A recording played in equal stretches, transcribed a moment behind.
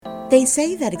They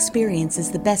say that experience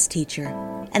is the best teacher,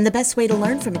 and the best way to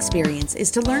learn from experience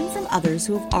is to learn from others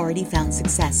who have already found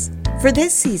success. For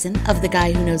this season of the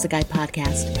Guy Who Knows a Guy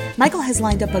podcast, Michael has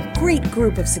lined up a great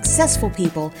group of successful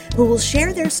people who will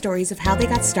share their stories of how they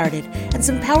got started and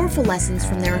some powerful lessons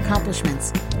from their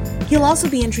accomplishments. He'll also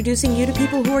be introducing you to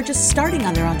people who are just starting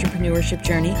on their entrepreneurship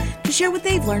journey to share what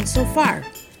they've learned so far.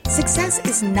 Success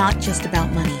is not just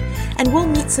about money, and we'll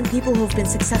meet some people who have been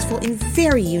successful in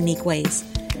very unique ways.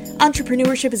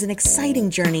 Entrepreneurship is an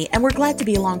exciting journey, and we're glad to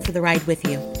be along for the ride with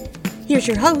you. Here's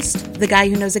your host, the Guy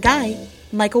Who Knows a Guy,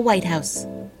 Michael Whitehouse.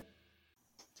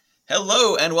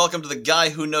 Hello, and welcome to the Guy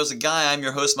Who Knows a Guy. I'm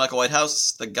your host, Michael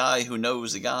Whitehouse, the guy who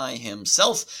knows a guy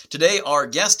himself. Today, our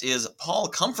guest is Paul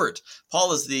Comfort.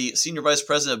 Paul is the Senior Vice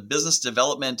President of Business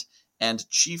Development and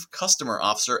Chief Customer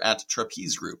Officer at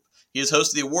Trapeze Group. He is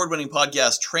host of the award-winning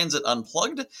podcast Transit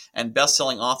Unplugged and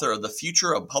best-selling author of The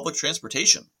Future of Public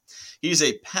Transportation. He is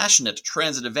a passionate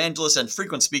transit evangelist and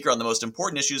frequent speaker on the most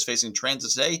important issues facing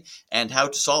transit today and how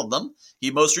to solve them.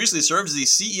 He most recently served as the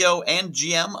CEO and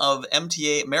GM of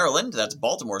MTA Maryland, that's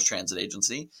Baltimore's transit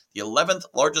agency, the 11th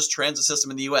largest transit system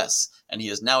in the U.S., and he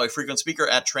is now a frequent speaker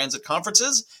at transit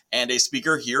conferences and a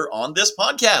speaker here on this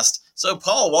podcast. So,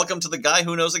 Paul, welcome to the Guy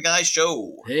Who Knows a Guy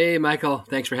show. Hey, Michael.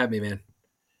 Thanks for having me, man.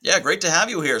 Yeah, great to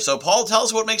have you here. So, Paul, tell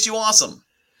us what makes you awesome.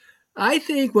 I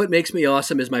think what makes me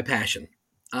awesome is my passion.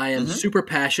 I am super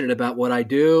passionate about what I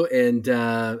do,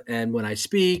 and when I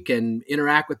speak and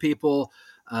interact with people,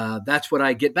 that's what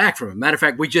I get back from it. Matter of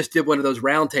fact, we just did one of those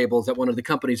roundtables at one of the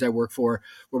companies I work for,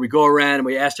 where we go around and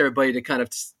we asked everybody to kind of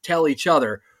tell each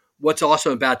other what's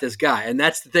awesome about this guy, and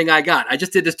that's the thing I got. I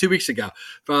just did this 2 weeks ago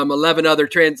from 11 other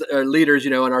leaders,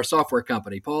 in our software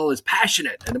company. Paul is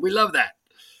passionate, and we love that.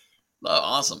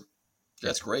 Awesome,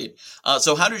 that's great.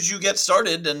 So, how did you get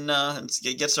started and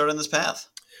get started on this path?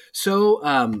 So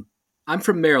I'm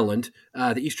from Maryland,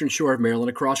 the Eastern Shore of Maryland,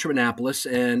 across from Annapolis,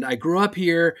 and I grew up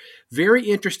here very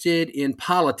interested in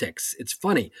politics. It's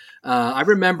funny. I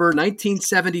remember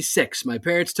 1976. My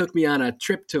parents took me on a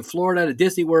trip to Florida to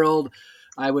Disney World.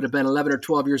 I would have been 11 or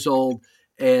 12 years old,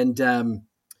 and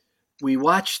we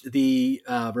watched the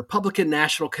Republican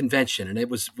National Convention, and it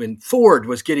was when Ford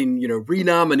was getting,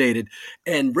 renominated,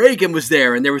 and Reagan was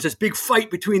there, and there was this big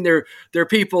fight between their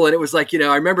people, and it was like,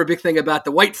 I remember a big thing about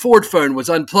the white Ford phone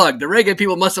was unplugged. The Reagan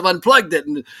people must have unplugged it,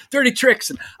 and dirty tricks,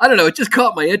 and I don't know, it just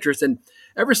caught my interest, and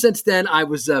ever since then, I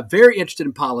was very interested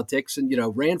in politics, and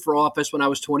ran for office when I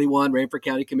was 21, ran for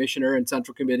county commissioner and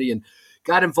central committee, and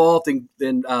got involved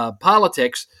in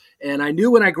politics. And I knew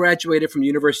when I graduated from the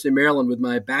University of Maryland with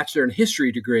my bachelor in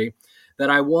history degree that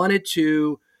I wanted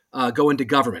to go into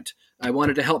government. I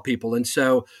wanted to help people. And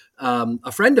so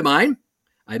a friend of mine,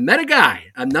 I met a guy.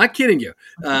 I'm not kidding you.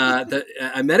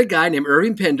 I met a guy named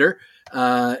Irving Pinder.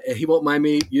 He won't mind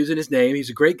me using his name.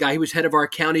 He's a great guy. He was head of our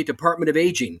county Department of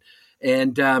Aging.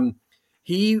 And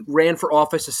he ran for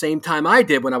office the same time I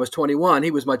did when I was 21. He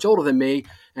was much older than me.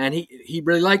 And he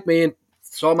really liked me and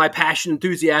saw my passion,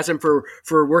 enthusiasm for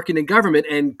working in government,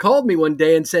 and called me one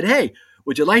day and said, "Hey,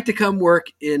 would you like to come work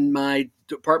in my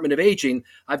Department of Aging?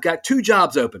 I've got 2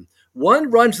 jobs open.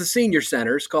 One runs the senior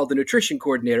centers, called the nutrition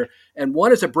coordinator, and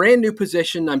one is a brand new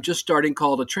position I'm just starting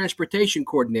called a transportation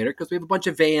coordinator, because we have a bunch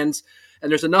of vans,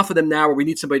 and there's enough of them now where we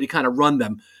need somebody to kind of run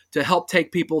them to help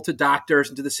take people to doctors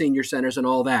and to the senior centers and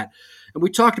all that." And we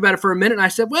talked about it for a minute, and I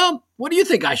said, "Well, what do you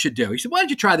think I should do?" He said, "Why don't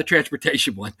you try the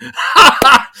transportation one?"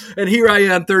 And here I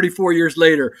am 34 years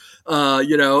later,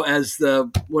 as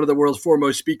one of the world's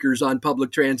foremost speakers on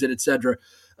public transit, et cetera.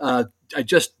 I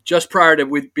just prior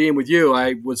to being with you,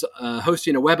 I was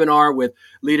hosting a webinar with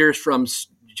leaders from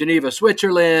Geneva,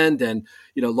 Switzerland, and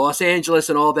Los Angeles,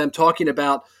 and all of them talking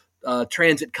about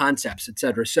transit concepts, et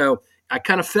cetera. So I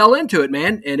kind of fell into it,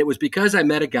 man, and it was because I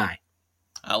met a guy.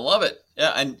 I love it.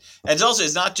 Yeah, and it's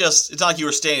not like you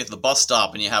were standing at the bus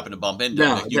stop and you happened to bump into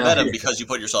him. You met him because you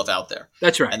put yourself out there.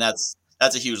 That's right. And that's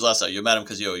a huge lesson. You met him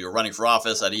because you're running for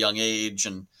office at a young age,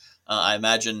 and I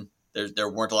imagine there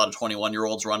weren't a lot of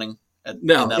 21-year-olds running in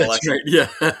that election. Right. Yeah.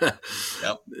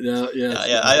 Yep.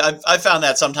 Yeah. I found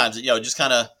that sometimes, just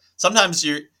kind of sometimes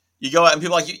you go out and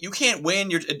people are like you can't win.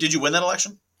 Did you win that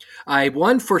election? I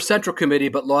won for central committee,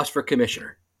 but lost for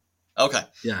commissioner. Okay.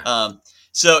 Yeah.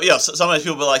 So sometimes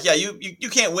people will be like, yeah, you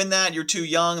can't win that. You're too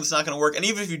young. It's not going to work. And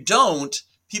even if you don't,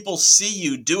 people see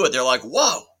you do it. They're like,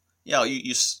 whoa,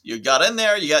 you got in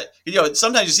there. You got,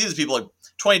 sometimes you see these people like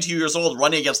 22 years old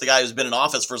running against the guy who's been in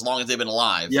office for as long as they've been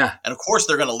alive. Yeah. And of course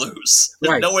they're going to lose.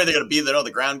 There's no way they're going to be there on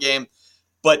the ground game,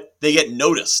 but they get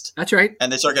noticed. That's right.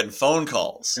 And they start getting phone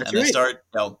calls. They start,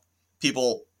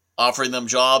 people offering them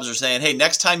jobs or saying, hey,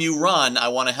 next time you run, I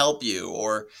want to help you,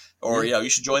 or you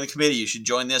should join the committee, you should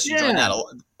join this, you should join that.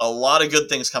 A lot of good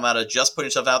things come out of just putting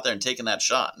yourself out there and taking that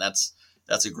shot, and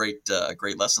that's a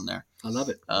great lesson there. I love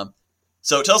it.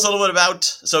 So tell us a little bit about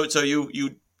so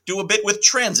you do a bit with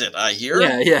transit, I hear.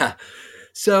 Yeah.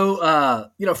 So,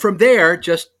 from there,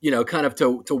 just, kind of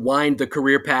to wind the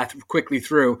career path quickly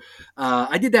through,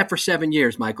 I did that for 7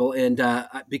 years, Michael. And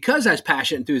because I was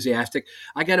passionate, enthusiastic,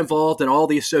 I got involved in all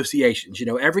the associations.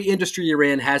 Every industry you're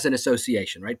in has an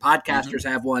association, right? Podcasters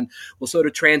have one. Well, so do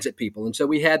transit people. And so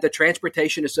we had the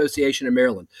Transportation Association of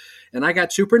Maryland. And I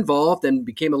got super involved and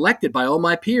became elected by all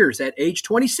my peers at age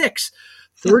 26.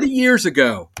 30 years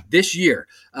ago this year,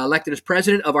 elected as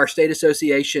president of our state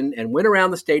association and went around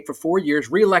the state for 4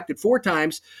 years, reelected 4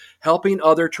 times, helping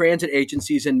other transit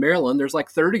agencies in Maryland. There's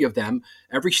like 30 of them.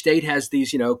 Every state has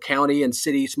these, county and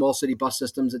city, small city bus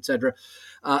systems, et cetera,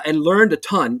 and learned a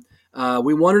ton.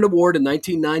 We won an award in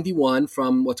 1991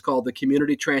 from what's called the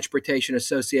Community Transportation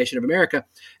Association of America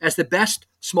as the best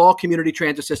small community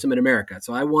transit system in America.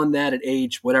 So I won that at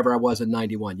age whatever I was in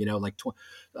 91,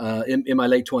 in my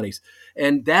late 20s.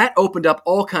 And that opened up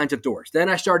all kinds of doors. Then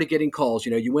I started getting calls,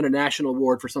 you win a national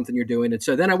award for something you're doing. And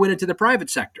so then I went into the private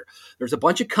sector. There's a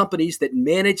bunch of companies that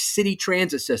manage city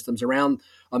transit systems around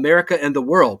America and the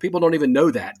world. People don't even know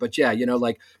that. But yeah,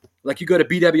 like you go to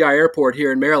BWI Airport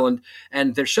here in Maryland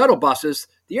and their shuttle buses,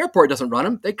 the airport doesn't run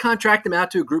them. They contract them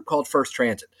out to a group called First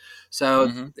Transit.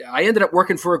 So I ended up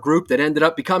working for a group that ended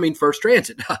up becoming First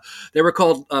Transit. They were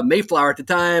called Mayflower at the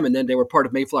time, and then they were part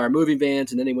of Mayflower Moving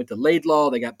Vans, and then they went to Laidlaw.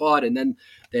 They got bought, and then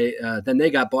they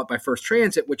got bought by First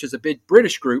Transit, which is a big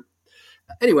British group.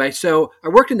 Anyway, so I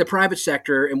worked in the private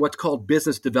sector in what's called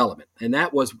business development, and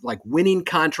that was like winning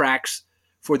contracts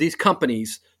for these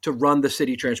companies to run the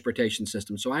city transportation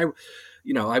system. So I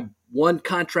won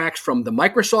contracts from the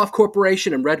Microsoft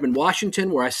Corporation in Redmond,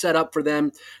 Washington, where I set up for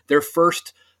them their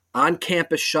first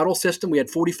on-campus shuttle system. We had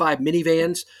 45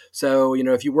 minivans. So,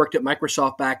 if you worked at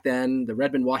Microsoft back then, the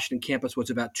Redmond, Washington campus was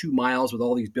about 2 miles with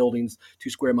all these buildings, 2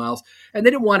 square miles. And they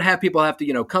didn't want to have people have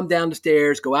to, come down the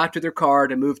stairs, go out to their car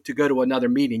to move to go to another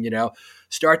meeting,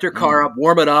 start their car up,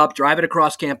 warm it up, drive it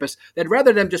across campus. They'd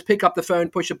rather them just pick up the phone,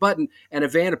 push a button, and a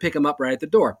van to pick them up right at the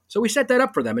door. So we set that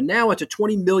up for them. And now it's a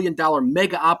 $20 million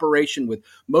mega operation with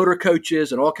motor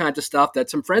coaches and all kinds of stuff that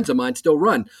some friends of mine still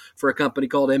run for a company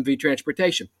called MV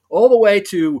Transportation, all the way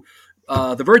to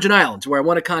the Virgin Islands, where I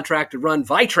won a contract to run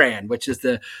Vitran, which is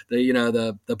the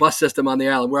bus system on the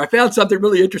island, where I found something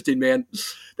really interesting, man.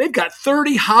 They've got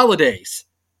 30 holidays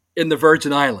in the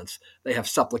Virgin Islands. They have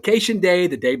Supplication Day,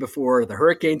 the day before the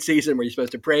hurricane season, where you're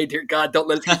supposed to pray, dear God, don't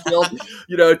let us get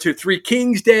killed, to Three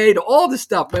Kings Day, to all this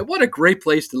stuff. Man, what a great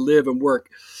place to live and work.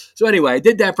 So anyway, I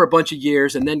did that for a bunch of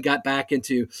years and then got back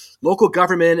into local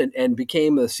government and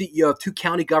became the CEO of 2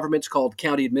 county governments called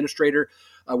county administrator,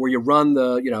 where you run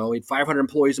we had 500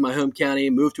 employees in my home county,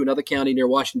 moved to another county near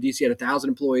Washington, D.C., had 1,000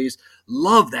 employees.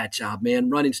 Love that job, man,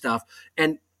 running stuff.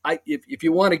 And if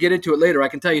you want to get into it later, I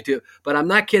can tell you too, but I'm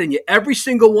not kidding you. Every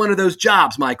single one of those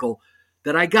jobs, Michael,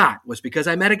 that I got was because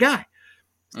I met a guy.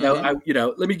 Now,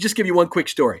 let me just give you one quick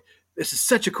story. This is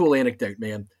such a cool anecdote,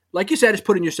 man. Like you said, it's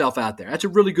putting yourself out there. That's a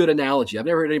really good analogy. I've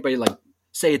never heard anybody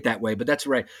say it that way, but that's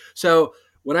right. So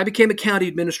when I became a county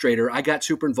administrator, I got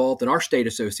super involved in our state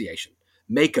association.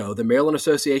 MACO, the Maryland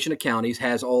Association of Counties,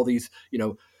 has all these,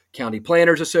 County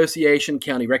Planners Association,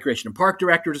 County Recreation and Park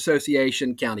Directors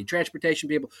Association, County Transportation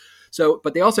people. So,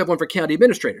 but they also have one for county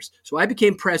administrators. So I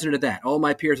became president of that. All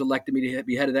my peers elected me to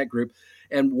be head of that group.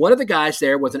 And one of the guys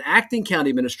there was an acting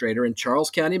county administrator in Charles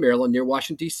County, Maryland, near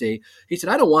Washington, D.C. He said,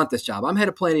 I don't want this job. I'm head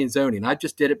of planning and zoning. I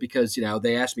just did it because,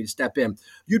 they asked me to step in.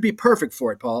 You'd be perfect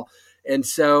for it, Paul. And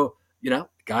so, the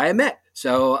guy I met.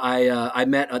 So I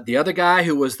met the other guy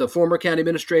who was the former county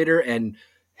administrator and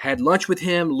had lunch with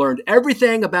him, learned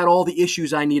everything about all the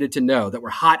issues I needed to know that were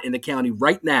hot in the county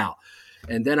right now.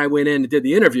 And then I went in and did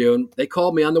the interview, and they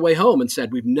called me on the way home and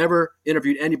said, we've never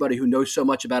interviewed anybody who knows so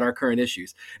much about our current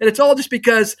issues. And it's all just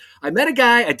because I met a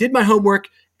guy, I did my homework,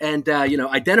 and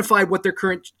identified what their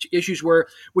current issues were,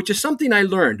 which is something I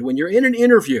learned. When you're in an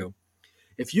interview,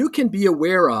 if you can be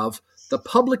aware of the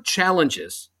public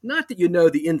challenges, not that you know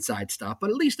the inside stuff, but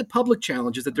at least the public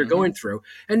challenges that they're going through,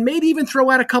 and maybe even throw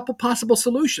out a couple possible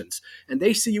solutions, and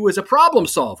they see you as a problem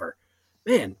solver.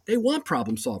 Man, they want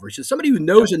problem solvers. Just somebody who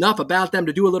knows enough about them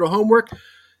to do a little homework.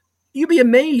 You'd be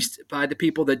amazed by the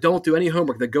people that don't do any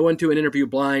homework, that go into an interview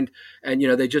blind and,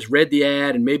 they just read the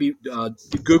ad and maybe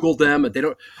Googled them and they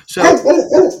don't. So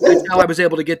that's how I was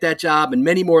able to get that job and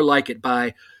many more like it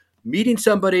by meeting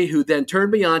somebody who then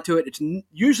turned me onto it. It's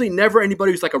usually never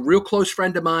anybody who's like a real close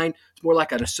friend of mine. It's more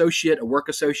like an associate, a work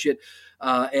associate.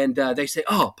 And they say,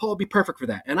 oh, Paul would be perfect for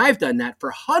that. And I've done that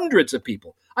for hundreds of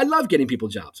people. I love getting people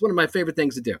jobs. One of my favorite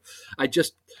things to do. I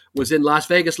just was in Las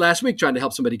Vegas last week trying to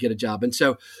help somebody get a job. And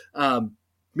so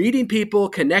meeting people,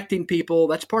 connecting people,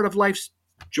 that's part of life's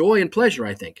joy and pleasure,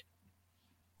 I think.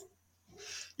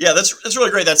 Yeah, that's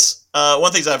really great. That's one of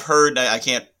the things I've heard. I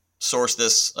can't source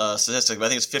this statistic, but I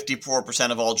think it's 54%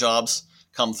 of all jobs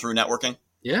come through networking.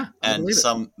 Yeah, and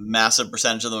some massive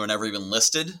percentage of them are never even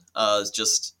listed. It's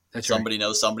just somebody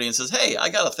knows somebody and says, "Hey, I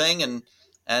got a thing,"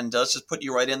 and let's just put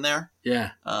you right in there.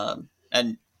 Yeah,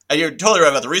 and you're totally right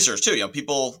about the research too.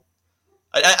 People.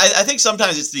 I think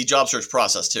sometimes it's the job search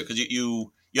process too, because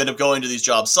you end up going to these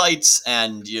job sites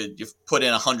and you put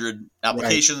in 100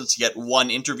 applications to get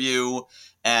one interview.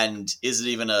 And is it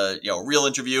even a real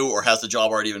interview, or has the job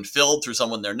already been filled through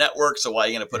someone in their network? So why are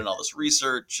you going to put in all this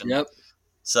research? And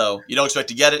so you don't expect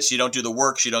to get it, so you don't do the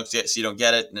work, so you don't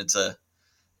get it, and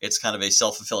it's kind of a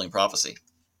self-fulfilling prophecy.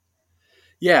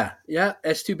 Yeah,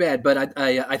 that's too bad. But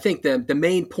I think the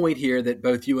main point here that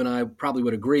both you and I probably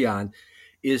would agree on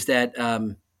is that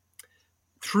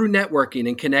through networking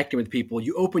and connecting with people,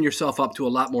 you open yourself up to a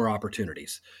lot more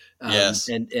opportunities. Yes.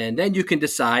 And then you can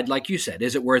decide, like you said,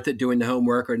 is it worth it doing the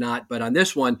homework or not? But on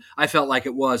this one, I felt like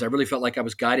it was. I really felt like I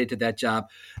was guided to that job.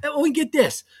 And we get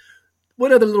this.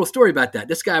 One other little story about that.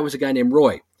 This guy was a guy named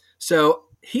Roy. So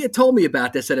he had told me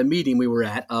about this at a meeting we were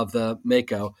at of the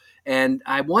Mako. And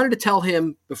I wanted to tell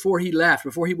him before he left,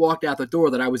 before he walked out the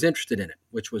door, that I was interested in it,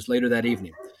 which was later that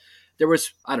evening. There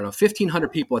was,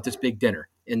 1,500 people at this big dinner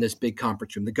in this big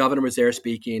conference room. The governor was there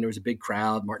speaking. There was a big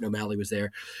crowd. Martin O'Malley was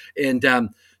there. And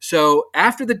so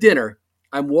after the dinner,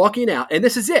 I'm walking out, and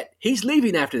this is it. He's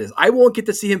leaving after this. I won't get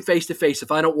to see him face to face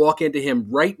if I don't walk into him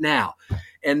right now.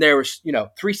 And there was,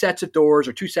 3 sets of doors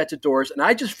or 2 sets of doors, and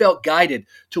I just felt guided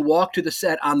to walk to the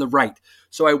set on the right.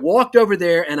 So I walked over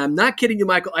there, and I'm not kidding you,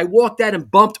 Michael. I walked out and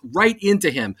bumped right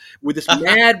into him with this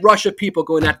mad rush of people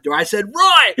going out the door. I said,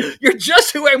 Roy, you're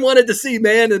just who I wanted to see,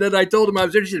 man. And then I told him I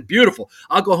was interested. Beautiful.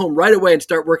 I'll go home right away and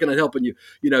start working on helping you,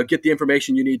 get the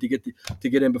information you need to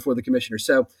get in before the commissioner.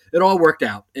 So it all worked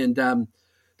out. And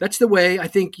that's the way I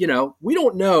think, we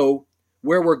don't know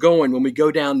where we're going when we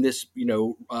go down this,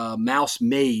 mouse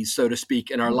maze, so to speak,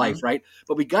 in our life, right?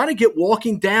 But we got to get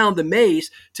walking down the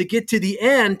maze to get to the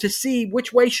end to see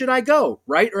which way should I go,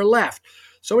 right or left.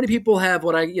 So many people have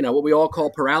what we all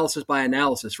call paralysis by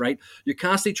analysis, right? You're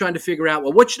constantly trying to figure out,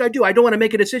 well, what should I do? I don't want to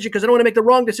make a decision because I don't want to make the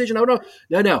wrong decision.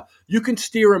 No. You can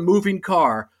steer a moving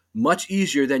car much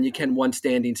easier than you can one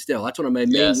standing still. That's one of my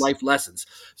main life lessons.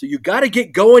 So you got to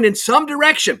get going in some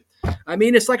direction. I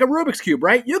mean, it's like a Rubik's Cube,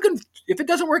 right? You can, if it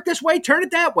doesn't work this way, turn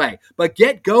it that way. But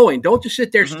get going. Don't just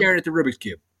sit there staring at the Rubik's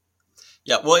Cube.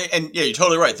 Yeah, well, and you're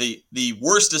totally right. The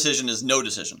worst decision is no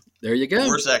decision. There you go. The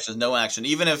worst action is no action.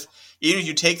 Even if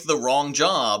you take the wrong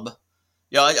job,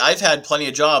 I've had plenty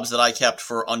of jobs that I kept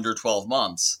for under 12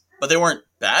 months, but they weren't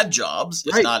bad jobs.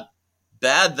 It's not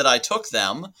bad that I took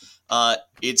them.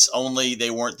 It's only they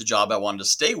weren't the job I wanted to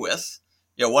stay with.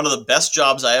 One of the best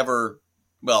jobs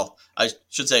I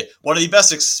should say one of the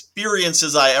best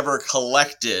experiences I ever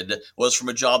collected was from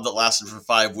a job that lasted for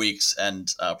 5 weeks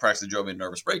and practically drove me to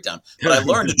nervous breakdown. But I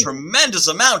learned a tremendous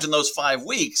amount in those 5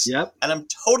 weeks, and I'm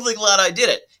totally glad I did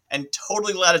it, and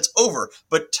totally glad it's over,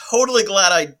 but totally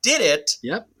glad I did it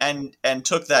and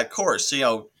took that course.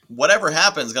 So, whatever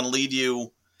happens is going to lead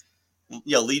you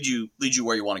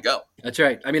where you want to go. That's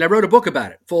right. I mean, I wrote a book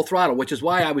about it, Full Throttle, which is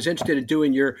why I was interested in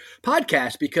doing your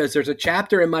podcast, because there's a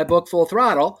chapter in my book, Full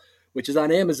Throttle, which is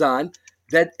on Amazon,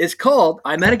 that is called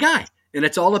I Met a Guy. And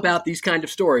it's all about these kind of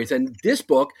stories. And this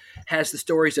book has the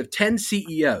stories of 10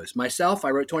 CEOs. Myself, I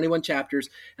wrote 21 chapters,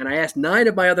 and I asked 9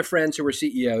 of my other friends who were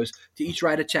CEOs to each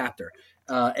write a chapter.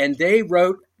 And they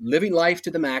wrote living life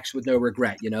to the max with no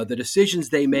regret, the decisions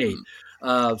they made.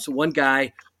 So one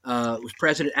guy was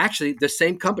president, actually, the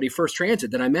same company, First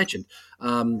Transit, that I mentioned.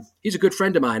 He's a good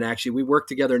friend of mine, actually. We work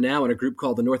together now in a group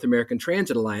called the North American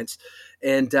Transit Alliance.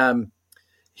 And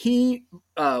he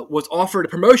was offered a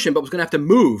promotion, but was going to have to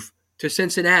move to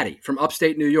Cincinnati from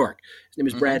upstate New York. His name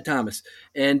is Brad Thomas.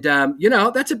 And,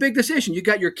 that's a big decision. You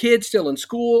got your kids still in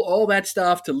school, all that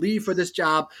stuff, to leave for this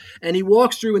job. And he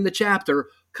walks through in the chapter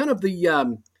kind of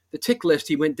the tick list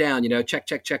he went down, check.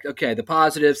 Okay, the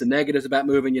positives, the negatives about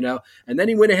moving, and then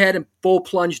he went ahead and full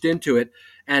plunged into it.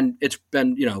 And it's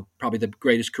been, probably the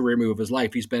greatest career move of his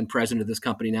life. He's been president of this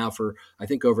company now for, I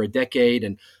think, over a decade.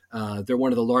 And they're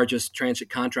one of the largest transit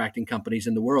contracting companies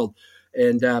in the world.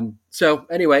 And so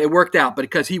anyway, it worked out, but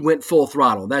because he went full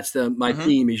throttle, that's my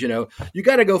theme is, you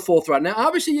got to go full throttle. Now,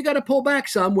 obviously you got to pull back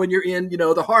some when you're in,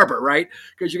 the harbor, right?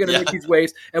 Because you're going to make these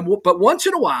waves. But once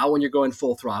in a while, when you're going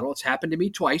full throttle, it's happened to me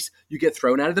twice, you get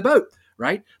thrown out of the boat,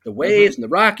 right? The waves and the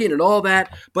rocking and all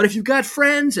that. But if you've got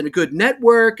friends and a good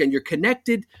network and you're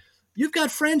connected, you've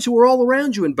got friends who are all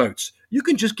around you in boats. You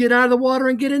can just get out of the water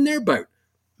and get in their boat.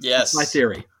 Yes. That's my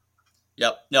theory.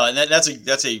 Yep. No, and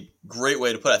that's a great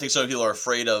way to put it. I think some people are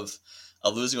afraid of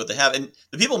losing what they have. And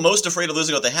the people most afraid of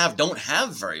losing what they have don't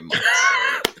have very much.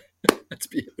 That's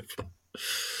beautiful.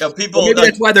 People, maybe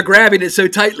that's why they're grabbing it so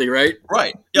tightly, right?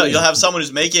 Right. Yeah, you'll have someone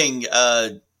who's making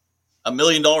 $1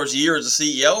 million a year as a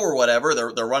CEO or whatever.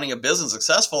 They're running a business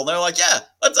successful, and they're like, yeah,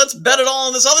 let's bet it all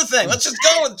on this other thing. Let's just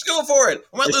go. Let's go for it.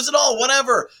 We might lose it all.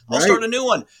 Whatever. I'll start a new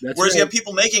one. Whereas you have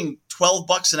people making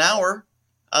 $12 an hour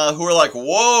who are like,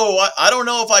 whoa, I don't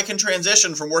know if I can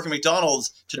transition from working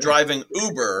McDonald's to driving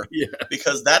Uber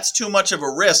because that's too much of a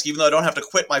risk, even though I don't have to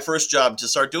quit my first job to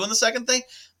start doing the second thing.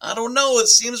 I don't know. It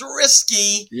seems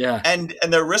risky. Yeah. And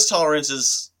their risk tolerance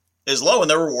is low,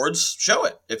 and their rewards show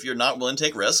it. If you're not willing to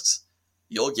take risks,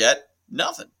 you'll get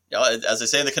nothing. As they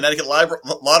say in the Connecticut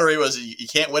lottery, you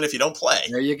can't win if you don't play.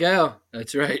 There you go.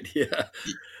 That's right. Yeah.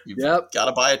 You've got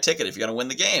to buy a ticket if you're going to win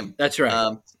the game. That's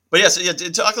right. But yes,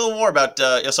 talk a little more about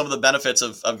some of the benefits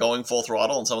of going full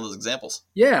throttle and some of those examples.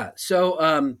 Yeah. So,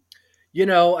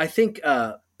 I think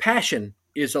passion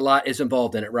is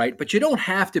involved in it, right? But you don't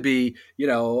have to be,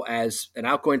 as an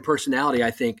outgoing personality,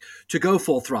 I think, to go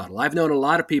full throttle. I've known a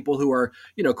lot of people who are,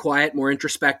 quiet, more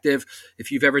introspective. If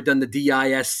you've ever done the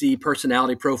DISC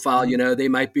personality profile, they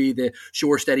might be the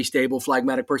sure, steady, stable,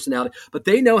 phlegmatic personality, but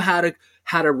they know how to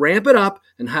ramp it up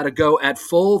and how to go at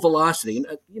full velocity.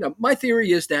 And, my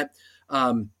theory is that,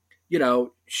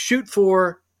 shoot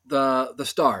for the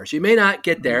stars. You may not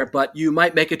get there, but you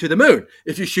might make it to the moon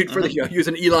if you shoot for use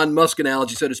an Elon Musk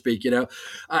analogy, so to speak,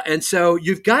 and so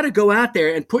you've got to go out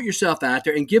there and put yourself out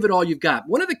there and give it all you've got.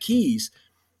 One of the keys,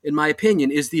 in my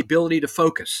opinion, is the ability to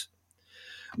focus.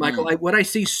 Michael, what I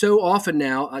see so often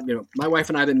now, my wife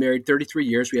and I have been married 33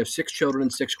 years. We have 6 children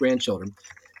and 6 grandchildren.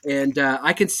 And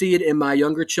I can see it in my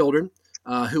younger children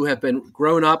who have been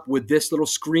grown up with this little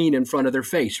screen in front of their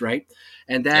face, right?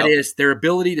 And that is their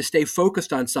ability to stay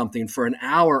focused on something for an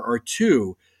hour or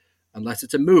two, unless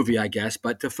it's a movie, I guess,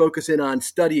 but to focus in on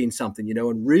studying something,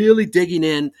 and really digging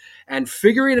in and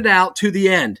figuring it out to the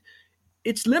end.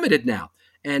 It's limited now.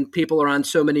 And people are on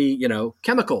so many,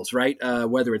 chemicals, right?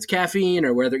 Whether it's caffeine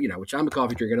or whether, which I'm a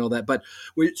coffee drinker and all that. But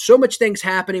so much things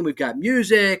happening. We've got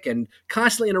music and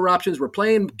constantly interruptions. We're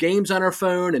playing games on our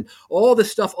phone and all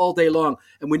this stuff all day long.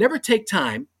 And we never take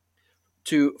time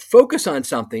to focus on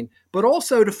something, but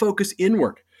also to focus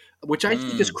inward, which I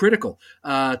think is critical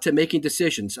to making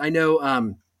decisions. I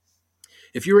know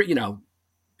if you're, you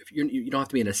don't have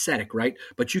to be an ascetic, right?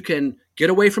 But you can get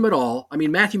away from it all. I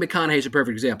mean, Matthew McConaughey is a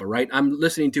perfect example, right? I'm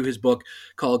listening to his book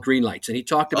called Green Lights, and he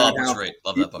talked about that's how great.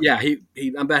 Love that book.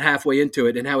 I'm about halfway into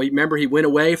it, and how he went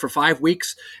away for 5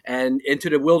 weeks and into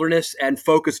the wilderness and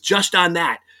focused just on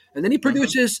that. And then he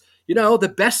produces,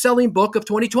 the best-selling book of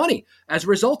 2020 as a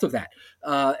result of that.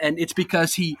 And it's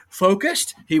because he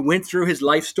focused, he went through his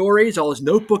life stories, all his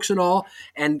notebooks and all,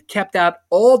 and kept out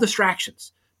all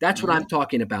distractions. That's what I'm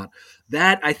talking about.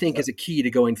 That, I think, is a key to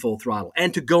going full throttle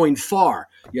and to going far,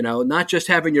 not just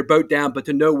having your boat down, but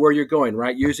to know where you're going,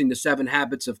 right? Using the 7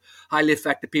 habits of highly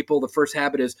effective people. The first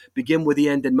habit is begin with the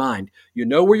end in mind. You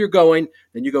know where you're going,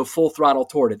 then you go full throttle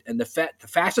toward it. And the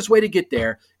fastest way to get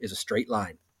there is a straight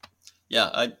line.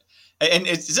 Yeah. And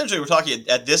it's essentially we're talking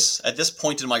at this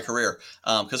point in my career,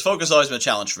 because focus has always been a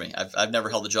challenge for me. I've never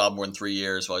held a job more than 3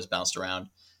 years. I've always bounced around.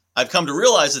 I've come to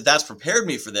realize that that's prepared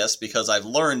me for this because I've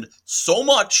learned so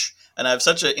much and I have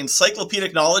such an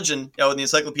encyclopedic knowledge. And the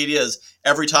encyclopedia is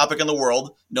every topic in the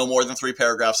world, no more than 3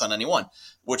 paragraphs on any one,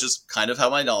 which is kind of how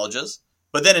my knowledge is.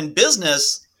 But then in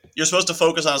business, you're supposed to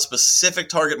focus on a specific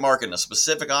target market and a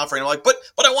specific offering. I'm like, but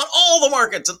I want all the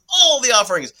markets and all the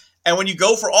offerings. And when you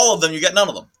go for all of them, you get none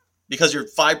of them because you're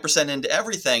 5% into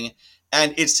everything.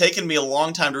 And it's taken me a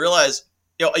long time to realize,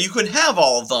 you could have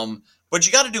all of them, but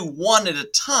you got to do one at a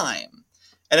time.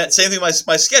 And that same thing with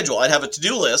my schedule. I'd have a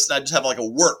to-do list, and I'd just have like a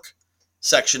work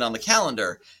section on the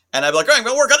calendar. And I'd be like, all right, I'm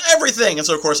going to work on everything. And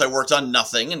so, of course, I worked on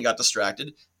nothing and got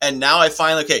distracted. And now I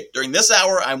finally, during this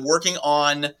hour, I'm working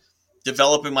on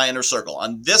developing my inner circle.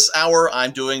 On this hour,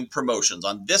 I'm doing promotions.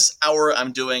 On this hour,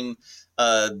 I'm doing,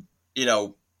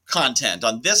 content.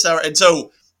 On this hour. And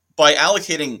so by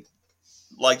allocating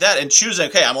like that and choosing,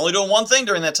 I'm only doing one thing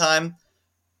during that time.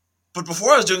 But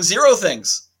before I was doing 0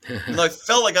 things. And I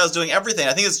felt like I was doing everything.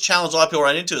 I think it's a challenge a lot of people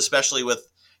run into, especially with,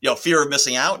 fear of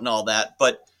missing out and all that.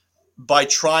 But by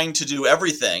trying to do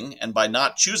everything and by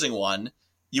not choosing one,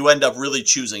 you end up really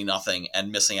choosing nothing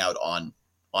and missing out on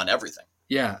everything.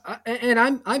 Yeah, and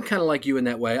I'm kind of like you in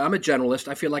that way. I'm a generalist.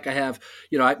 I feel like I have,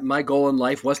 my goal in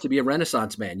life was to be a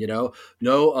Renaissance man. Know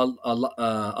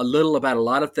a little about a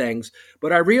lot of things.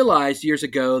 But I realized years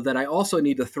ago that I also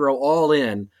need to throw all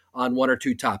in on one or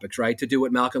two topics, right? To do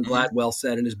what Malcolm Gladwell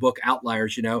said in his book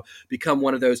Outliers. Become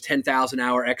one of those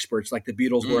 10,000-hour experts like the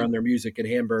Beatles were on their music in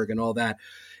Hamburg and all that.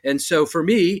 And so for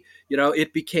me,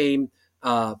 it became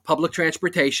public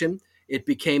transportation. It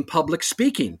became public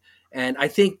speaking. And I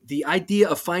think the idea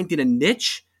of finding a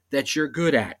niche that you're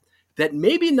good at, that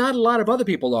maybe not a lot of other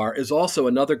people are, is also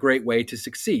another great way to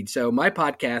succeed. So my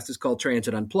podcast is called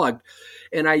Transit Unplugged.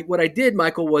 And what I did,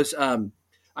 Michael, was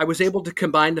I was able to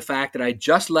combine the fact that I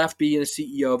just left being a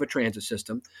CEO of a transit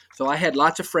system. So I had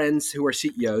lots of friends who are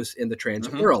CEOs in the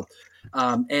transit world.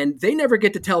 And they never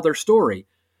get to tell their story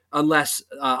unless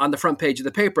on the front page of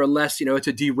the paper, unless, it's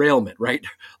a derailment, right?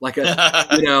 Like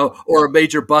or a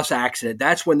major bus accident.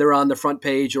 That's when they're on the front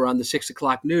page or on the 6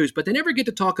 o'clock news, but they never get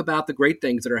to talk about the great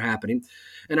things that are happening.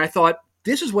 And I thought,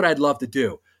 this is what I'd love to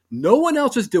do. No one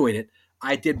else is doing it.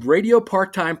 I did radio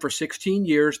part-time for 16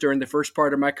 years during the first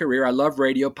part of my career. I love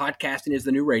radio. Podcasting is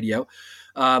the new radio.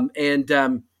 And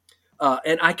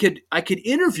I could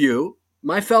interview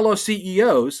my fellow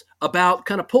CEOs about,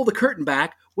 kind of pull the curtain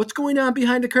back. What's going on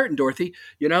behind the curtain, Dorothy?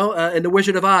 In The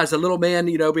Wizard of Oz, the little man,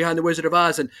 behind the Wizard of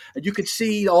Oz, and you could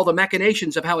see all the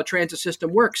machinations of how a transit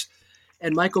system works.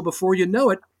 And Michael, before you know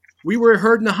it, we were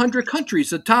heard in 100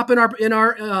 countries, the top in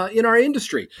our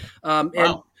industry.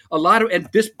 Wow. And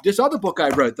this other book I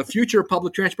wrote, The Future of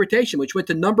Public Transportation, which went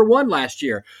to #1 last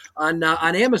year on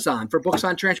Amazon for books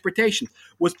on transportation,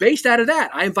 was based out of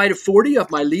that. I invited 40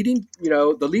 of my leading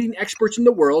experts in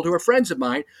the world who are friends of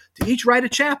mine to each write a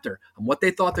chapter on what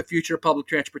they thought the future of public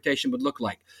transportation would look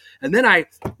like. And then I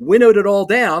winnowed it all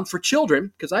down for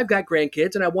children, because I've got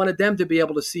grandkids and I wanted them to be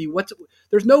able to see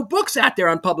there's no books out there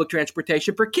on public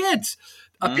transportation for kids,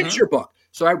 a picture book.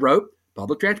 So I wrote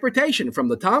Public Transportation from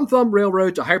the Tom Thumb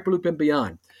Railroad to Hyperloop and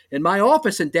beyond. In my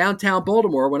office in downtown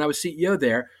Baltimore, when I was CEO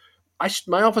there,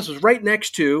 my office was right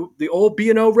next to the old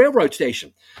B&O Railroad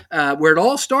station, where it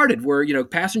all started, where,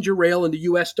 passenger rail in the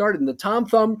U.S. started, and the Tom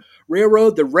Thumb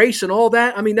Railroad, the race and all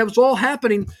that. I mean, that was all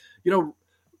happening.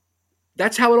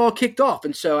 That's how it all kicked off.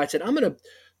 And so I said, I'm going to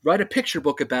write a picture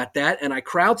book about that. And I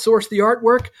crowdsourced the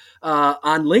artwork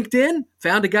on LinkedIn,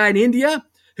 found a guy in India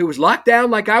who was locked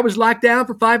down like I was locked down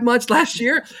for 5 months last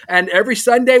year. And every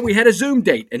Sunday we had a Zoom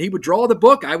date and he would draw the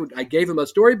book. I gave him a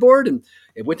storyboard and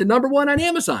it went to #1 on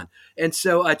Amazon. And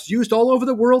so it's used all over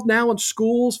the world now in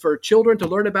schools for children to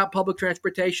learn about public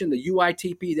transportation. The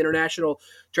UITP, the International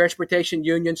Transportation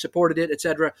Union, supported it, et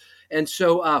cetera. And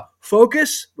so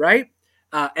focus, right?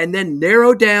 And then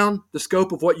narrow down the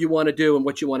scope of what you want to do and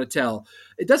what you want to tell.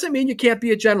 It doesn't mean you can't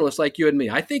be a generalist like you and me.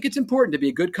 I think it's important to be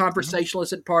a good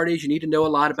conversationalist at parties. You need to know a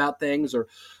lot about things, or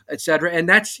et cetera. And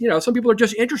that's, some people are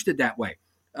just interested that way.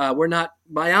 We're not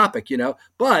myopic,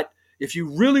 But if you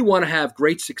really want to have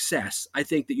great success, I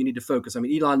think that you need to focus. I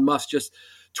mean, Elon Musk just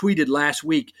tweeted last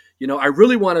week, I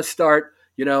really want to start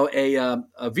a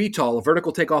VTOL, a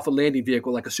vertical takeoff and landing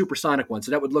vehicle, like a supersonic one.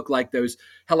 So that would look like those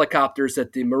helicopters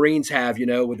that the Marines have,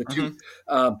 with the two.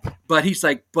 But he's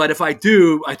like, but if I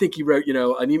do, I think he wrote, an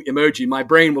emoji, my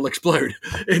brain will explode.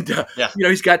 And,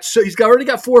 he's already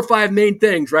got 4 or 5 main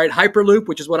things, right? Hyperloop,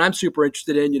 which is what I'm super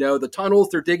interested in, the tunnels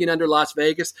they're digging under Las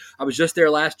Vegas. I was just there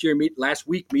last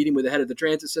week meeting with the head of the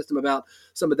transit system about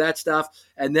some of that stuff.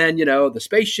 And then, the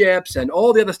spaceships and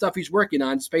all the other stuff he's working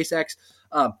on, SpaceX.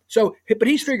 But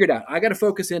he's figured out, I got to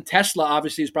focus in. Tesla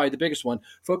obviously is probably the biggest one.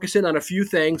 Focus in on a few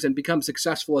things and become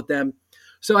successful at them.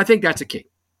 So I think that's a key.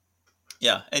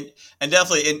 Yeah, and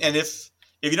definitely, and if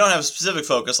you don't have a specific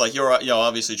focus, like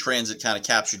obviously transit kind of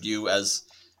captured you as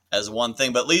one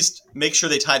thing, but at least make sure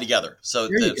they tie together. So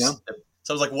there you go.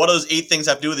 So it's like, what do those 8 things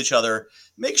have to do with each other?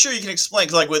 Make sure you can explain,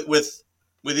 because like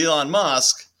with Elon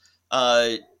Musk,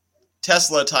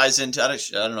 Tesla ties into, I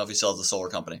don't know if he sells the solar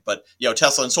company, but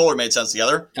Tesla and solar made sense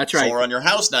together. That's right. Solar on your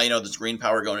house now, there's green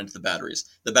power going into the batteries.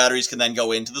 The batteries can then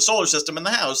go into the solar system in the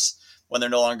house when they're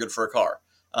no longer good for a car.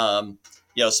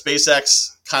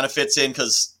 SpaceX kind of fits in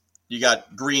because you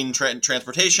got green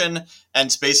transportation, and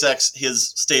SpaceX,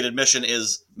 his stated mission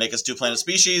is make us 2-planet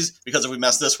species, because if we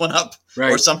mess this one up,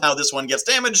 right, or somehow this one gets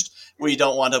damaged, we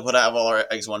don't want to have all our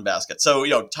eggs in one basket. So,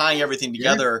 tying everything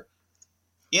together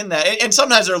in that, and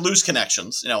sometimes there are loose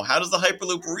connections. How does the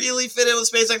Hyperloop really fit in with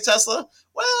SpaceX Tesla?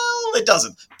 Well, it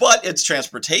doesn't, but it's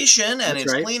transportation and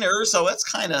it's cleaner, so it's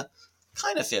kind of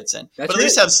fits in. But at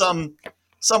least have some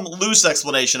some loose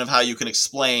explanation of how you can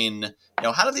explain,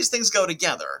 how do these things go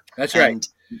together? That's right. And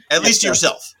at least to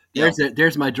yourself.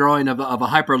 There's my drawing of a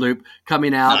Hyperloop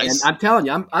coming out. Nice. And I'm telling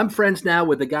you, I'm friends now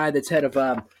with the guy that's head of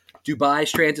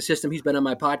Dubai's transit system. He's been on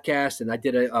my podcast, and I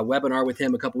did a webinar with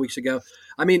him a couple weeks ago.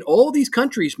 I mean, all these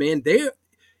countries, man,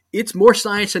 it's more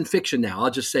science than fiction now.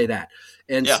 I'll just say that.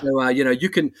 And so, you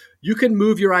can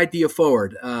move your idea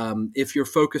forward if you're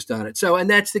focused on it. So, and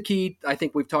that's the key. I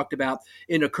think we've talked about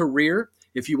in a career.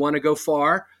 If you want to go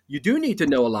far, you do need to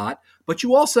know a lot, but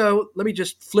you also, let me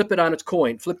just flip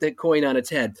the coin on its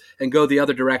head and go the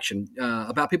other direction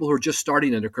about people who are just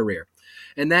starting in their career.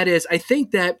 And that is, I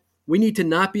think that we need to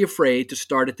not be afraid to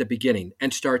start at the beginning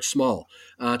and start small.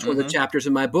 It's one of the chapters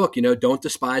in my book, don't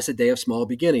despise the day of small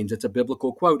beginnings. It's a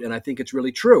biblical quote, and I think it's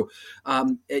really true.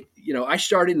 I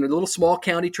started in a little small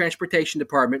county transportation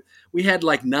department. We had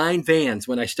like 9 vans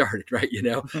when I started, right?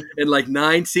 And like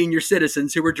 9 senior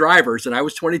citizens who were drivers, and I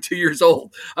was 22 years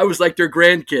old. I was like their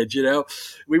grandkids,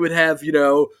 We would have,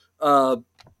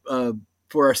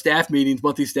 for our staff meetings,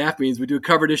 monthly staff meetings, we do a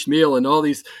cover dish meal, and all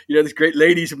these, these great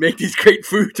ladies would make these great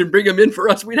foods and bring them in for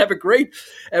us. We'd have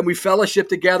and we fellowship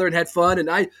together and had fun. And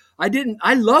I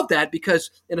love that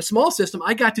because in a small system,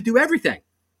 I got to do everything.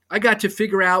 I got to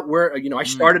figure out where, I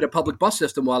started a public bus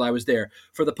system while I was there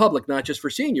for the public, not just for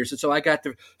seniors. And so I got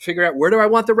to figure out, where do I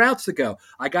want the routes to go?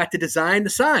 I got to design the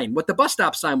sign, what the bus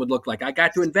stop sign would look like. I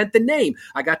got to invent the name.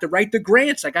 I got to write the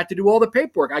grants. I got to do all the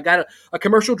paperwork. I got a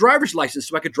commercial driver's license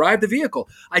so I could drive the vehicle.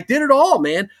 I did it all,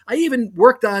 man. I even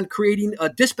worked on creating a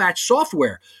dispatch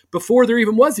software before there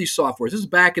even was these softwares. This is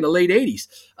back in the late 80s,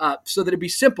 so that it'd be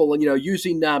simple and,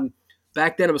 using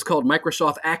back then it was called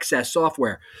Microsoft Access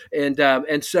software.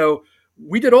 And so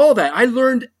we did all that. I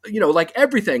learned, like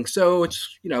everything. So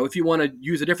it's, if you want to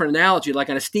use a different analogy, like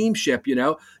on a steamship,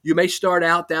 you may start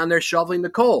out down there shoveling the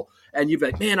coal. And you're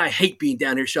like, man, I hate being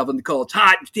down here shoveling the coal. It's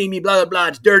hot and steamy, blah, blah, blah.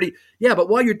 It's dirty. Yeah, but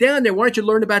while you're down there, why don't you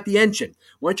learn about the engine?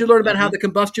 Why don't you learn about how the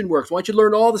combustion works? Why don't you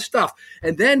learn all the stuff?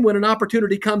 And then when an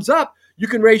opportunity comes up, you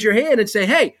can raise your hand and say,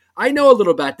 hey, I know a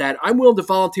little about that. I'm willing to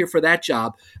volunteer for that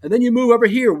job. And then you move over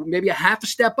here, maybe a half a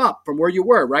step up from where you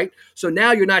were, right? So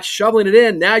now you're not shoveling it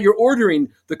in. Now you're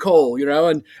ordering the coal,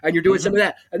 and you're doing some of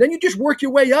that. And then you just work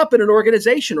your way up in an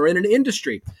organization or in an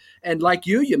industry. And like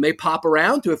you may pop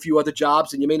around to a few other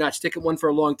jobs and you may not stick at one for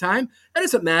a long time. That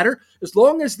doesn't matter. As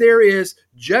long as there is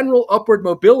general upward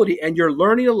mobility and you're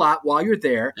learning a lot while you're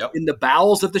there in the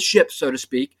bowels of the ship, so to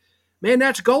speak, man,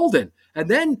 that's golden. And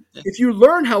then if you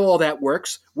learn how all that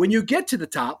works, when you get to the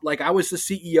top, like I was the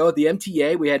CEO of the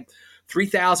MTA, we had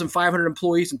 3,500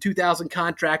 employees and 2,000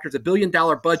 contractors, $1 billion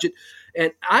budget.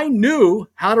 And I knew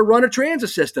how to run a transit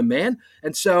system, man.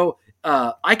 And so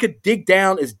I could dig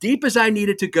down as deep as I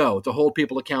needed to go to hold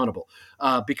people accountable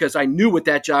because I knew what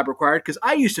that job required, because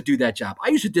I used to do that job. I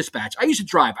used to dispatch. I used to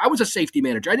drive. I was a safety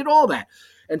manager. I did all that.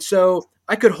 And so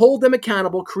I could hold them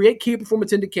accountable, create key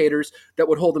performance indicators that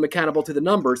would hold them accountable to the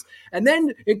numbers, and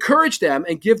then encourage them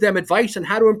and give them advice on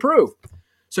how to improve.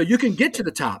 So you can get to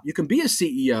the top. You can be a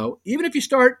CEO, even if you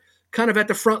start kind of at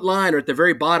the front line or at the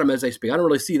very bottom, as they speak. I don't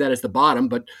really see that as the bottom,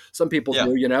 but some people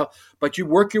do, But you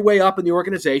work your way up in the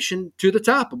organization to the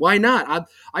top. Why not?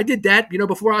 I did that,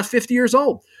 before I was 50 years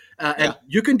old. And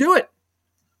you can do it.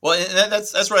 Well, and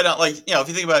that's right on. Like, if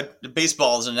you think about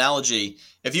baseball as an analogy,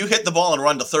 if you hit the ball and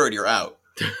run to third, you're out.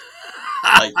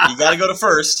 Like, you got to go to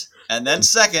first, and then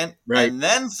second, and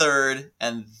then third,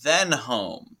 and then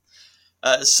home.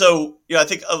 So, I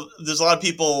think there's a lot of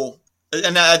people,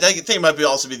 and I think it might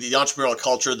also be the entrepreneurial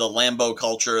culture, the Lambo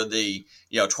culture, the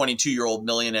 22-year-old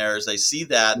millionaires. They see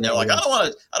that, and they're like, I don't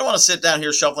want to sit down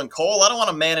here shoveling coal. I don't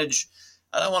want to manage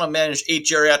 8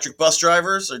 geriatric bus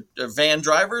drivers or van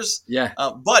drivers. Yeah.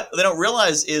 But what they don't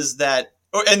realize is that,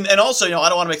 and also, I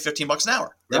don't want to make $15 an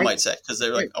hour, they might say, because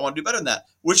they're like, I want to do better than that,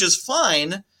 which is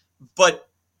fine. But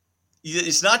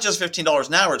it's not just $15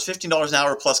 an hour. It's $15 an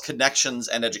hour plus connections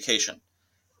and education.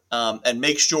 And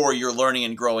make sure you're learning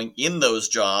and growing in those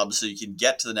jobs so you can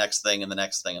get to the next thing and the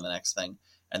next thing and the next thing.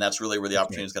 And that's really where the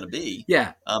opportunity is going to be.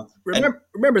 Yeah.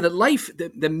 Remember that life,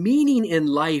 the meaning in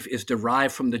life is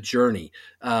derived from the journey,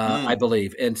 I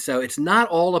believe. And so it's not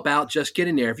all about just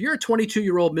getting there. If you're a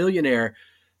 22-year-old millionaire,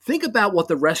 think about what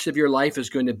the rest of your life is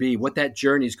going to be, what that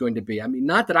journey is going to be. I mean,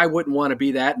 not that I wouldn't want to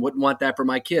be that and wouldn't want that for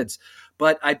my kids,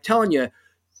 but I'm telling you,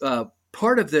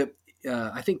 part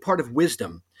of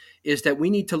wisdom is that we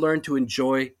need to learn to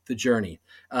enjoy the journey.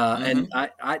 And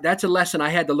that's a lesson I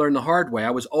had to learn the hard way.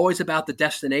 I was always about the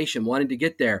destination, wanting to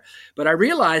get there. But I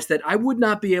realized that I would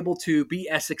not be able to be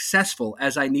as successful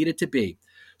as I needed to be.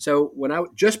 So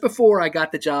just before I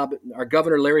got the job, our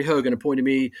governor, Larry Hogan, appointed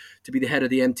me to be the head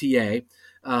of the MTA.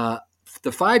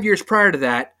 the 5 years prior to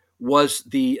that was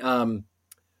the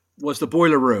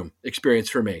boiler room experience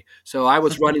for me. So I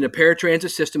was running a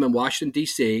paratransit system in Washington,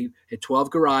 D.C., had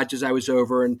 12 garages I was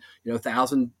over and,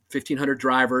 1,000, 1,500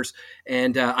 drivers.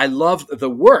 And I loved the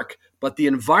work, but the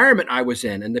environment I was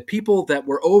in and the people that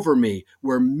were over me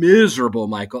were miserable,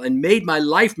 Michael, and made my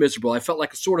life miserable. I felt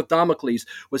like a sword of Damocles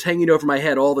was hanging over my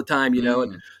head all the time,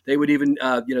 and they would even,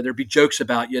 there'd be jokes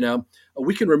about,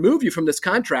 we can remove you from this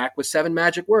contract with 7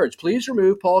 magic words. Please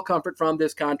remove Paul Comfort from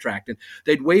this contract. And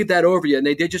they'd wave that over you. And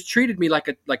they just treated me like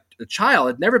a child.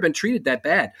 I'd never been treated that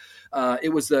bad.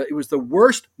 It was the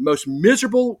worst, most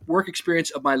miserable work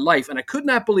experience of my life. And I could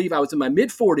not believe I was in my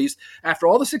mid-40s after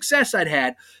all the success I'd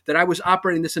had that I was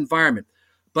operating this environment.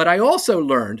 But I also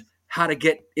learned how to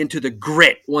get into the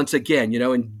grit once again,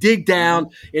 and dig down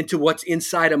into what's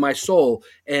inside of my soul.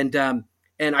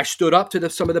 And I stood up to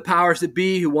some of the powers that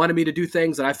be who wanted me to do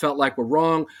things that I felt like were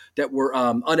wrong, that were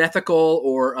unethical,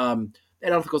 or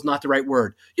unethical is not the right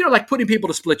word. Like putting people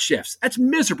to split shifts. That's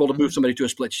miserable to move somebody to a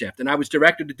split shift. And I was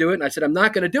directed to do it. And I said, I'm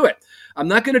not going to do it. I'm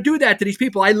not going to do that to these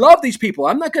people. I love these people.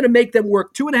 I'm not going to make them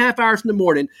work 2.5 hours in the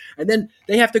morning and then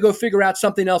they have to go figure out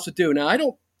something else to do. Now, I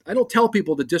don't tell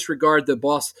people to disregard the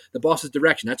boss's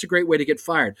direction. That's a great way to get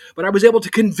fired. But I was able to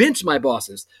convince my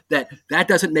bosses that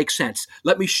doesn't make sense.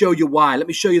 Let me show you why. Let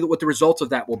me show you what the results of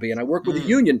that will be. And I work with the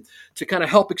union to kind of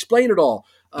help explain it all.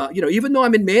 Even though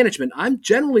I'm in management, I'm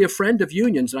generally a friend of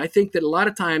unions. And I think that a lot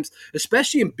of times,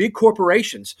 especially in big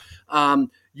corporations,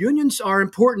 unions are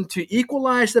important to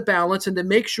equalize the balance and to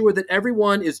make sure that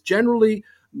everyone is generally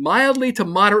mildly to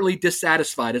moderately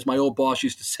dissatisfied, as my old boss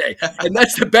used to say. And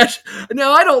that's the best.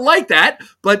 No, I don't like that.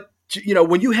 But,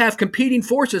 when you have competing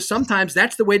forces, sometimes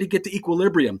that's the way to get to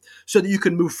equilibrium so that you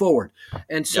can move forward.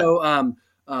 And so,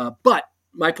 but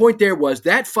my point there was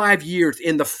that 5 years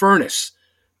in the furnace,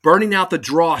 burning out the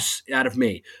dross out of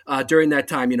me during that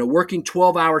time, working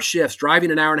 12-hour shifts, driving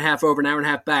an hour and a half over, an hour and a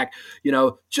half back,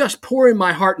 just pouring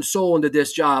my heart and soul into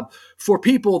this job for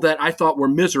people that I thought were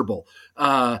miserable.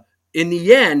 In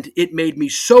the end, it made me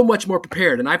so much more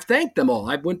prepared. And I've thanked them all.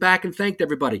 I went back and thanked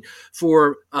everybody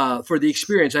for the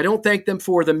experience. I don't thank them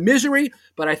for the misery,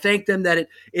 but I thank them that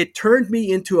it turned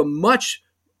me into a much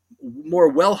more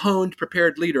well-honed,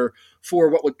 prepared leader for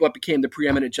what became the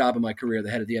preeminent job of my career,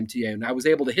 the head of the MTA. And I was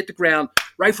able to hit the ground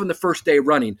right from the first day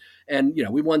running. And,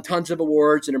 we won tons of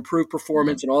awards and improved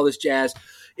performance and all this jazz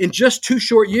in just 2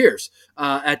 short years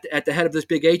at the head of this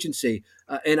big agency.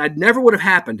 And it never would have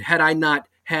happened had I not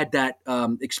had that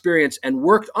experience and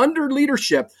worked under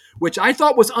leadership, which I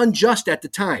thought was unjust at the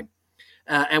time.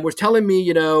 And was telling me,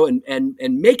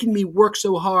 and making me work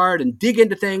so hard and dig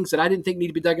into things that I didn't think need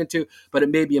to be dug into, but it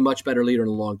made me a much better leader in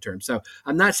the long term. So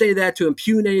I'm not saying that to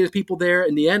impugn any of the people there.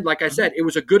 In the end, like I said, it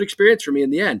was a good experience for me in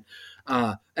the end.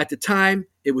 At the time,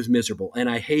 it was miserable, and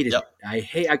I hated it.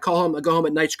 I go home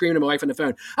at night screaming to my wife on the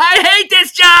phone, I hate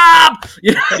this job!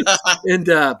 And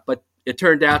but it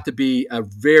turned out to be a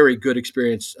very good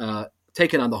experience,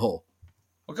 taken on the whole.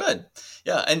 Well, good.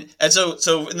 Yeah. And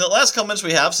so in the last couple minutes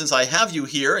we have, since I have you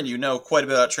here and you know quite a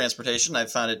bit about transportation, I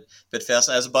found it a bit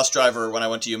fascinating. I was a bus driver when I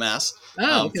went to UMass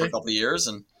for a couple of years.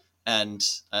 And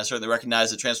I certainly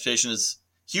recognize that transportation is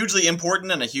hugely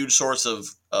important and a huge source of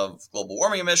global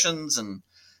warming emissions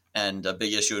and a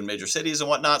big issue in major cities and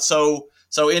whatnot. So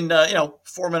in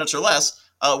 4 minutes or less,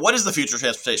 what is the future of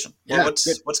transportation? Yeah,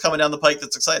 what's coming down the pike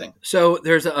that's exciting? So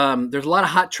there's a lot of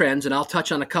hot trends, and I'll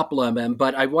touch on a couple of them.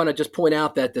 But I want to just point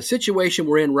out that the situation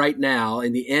we're in right now,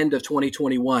 in the end of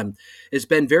 2021, has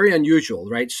been very unusual,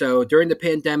 right? So during the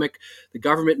pandemic, the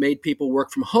government made people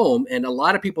work from home, and a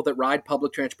lot of people that ride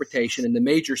public transportation in the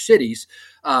major cities,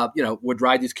 would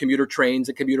ride these commuter trains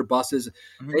and commuter buses.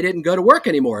 Mm-hmm. They didn't go to work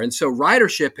anymore, and so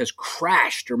ridership has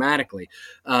crashed dramatically.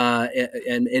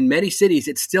 And in many cities,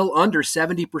 it's still under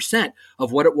 70%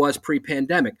 of what it was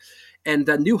pre-pandemic. And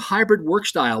the new hybrid work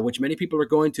style, which many people are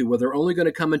going to, where they're only going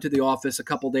to come into the office a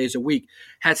couple days a week,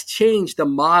 has changed the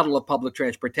model of public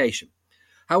transportation.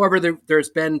 However, there's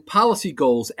been policy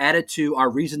goals added to our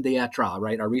raison d'etre,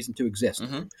 right? Our reason to exist.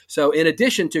 Mm-hmm. So in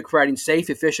addition to providing safe,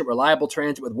 efficient, reliable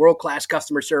transit with world-class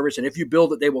customer service, and if you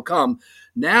build it, they will come,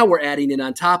 now we're adding in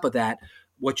on top of that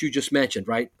what you just mentioned,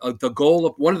 right?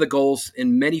 One of the goals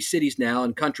in many cities now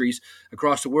and countries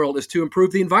across the world is to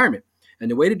improve the environment.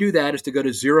 And the way to do that is to go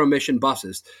to zero emission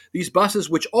buses. These buses,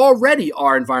 which already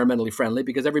are environmentally friendly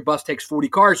because every bus takes 40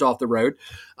 cars off the road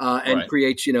and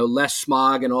creates, less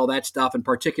smog and all that stuff and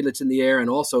particulates in the air and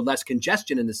also less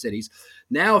congestion in the cities.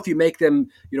 Now, if you make them,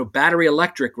 battery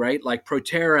electric, right, like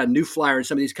Proterra, New Flyer, and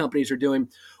some of these companies are doing,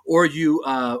 or you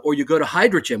go to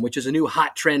hydrogen, which is a new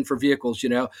hot trend for vehicles,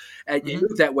 and you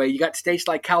move that way. You got states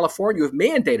like California who have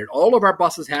mandated all of our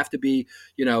buses have to be,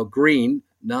 green,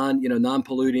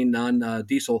 non-polluting,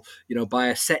 non-diesel, by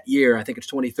a set year. I think it's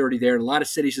 2030 there. And a lot of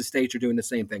cities and states are doing the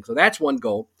same thing. So that's one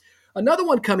goal. Another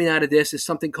one coming out of this is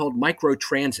something called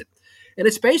microtransit. And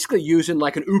it's basically using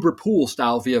like an Uber Pool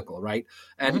style vehicle, right?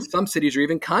 And some cities are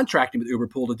even contracting with Uber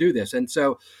Pool to do this. And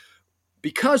so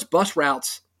because bus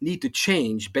routes need to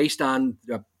change based on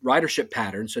ridership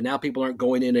patterns. So now people aren't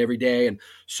going in every day, and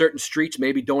certain streets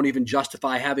maybe don't even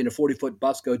justify having a 40-foot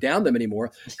bus go down them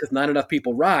anymore because not enough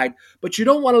people ride. But you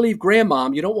don't want to leave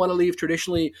grandmom. You don't want to leave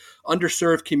traditionally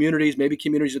underserved communities, maybe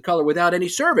communities of color, without any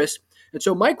service. And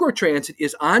so microtransit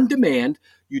is on demand.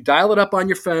 You dial it up on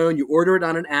your phone, you order it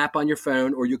on an app on your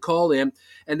phone, or you call in,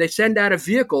 and they send out a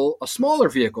vehicle, a smaller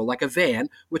vehicle, like a van,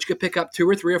 which could pick up 2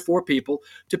 or 3 or 4 people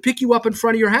to pick you up in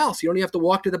front of your house. You don't even have to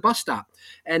walk to the bus stop.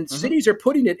 And cities are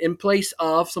putting it in place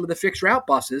of some of the fixed route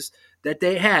buses that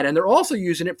they had. And they're also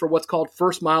using it for what's called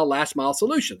first mile, last mile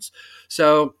solutions.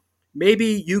 So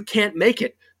maybe you can't make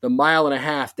it the mile and a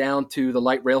half down to the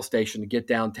light rail station to get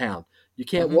downtown. You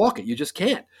can't walk it. You just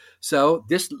can't. So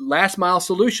this last mile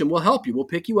solution will help you. We'll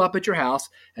pick you up at your house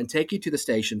and take you to the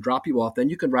station, drop you off. Then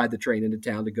you can ride the train into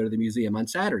town to go to the museum on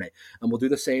Saturday. And we'll do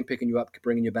the same, picking you up,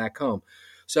 bringing you back home.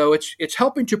 So it's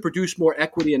helping to produce more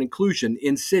equity and inclusion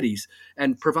in cities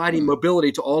and providing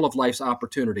mobility to all of life's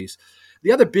opportunities.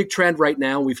 The other big trend right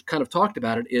now, we've kind of talked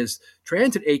about it, is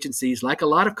transit agencies, like a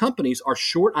lot of companies, are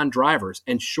short on drivers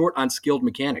and short on skilled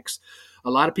mechanics. A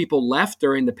lot of people left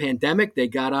during the pandemic. They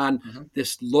got on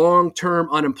this long-term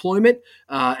unemployment,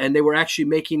 and they were actually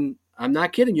making, I'm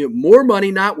not kidding you, more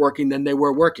money not working than they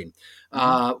were working.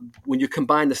 When you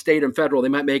combine the state and federal, they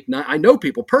might make, I know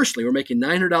people personally were making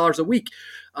 $900 a week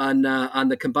on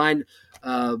the combined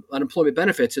unemployment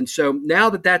benefits. And so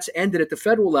now that that's ended at the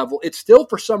federal level, it's still,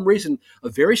 for some reason, a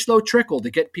very slow trickle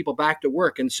to get people back to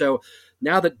work. And so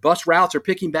now that bus routes are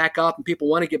picking back up and people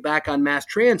want to get back on mass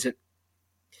transit,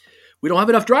 we don't have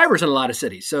enough drivers in a lot of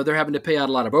cities. So they're having to pay out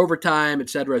a lot of overtime, et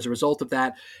cetera, as a result of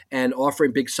that, and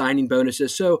offering big signing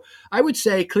bonuses. So I would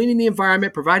say cleaning the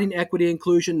environment, providing equity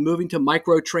inclusion, moving to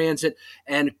microtransit,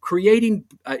 and creating,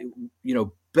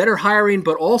 better hiring,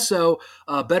 but also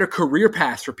better career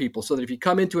paths for people, so that if you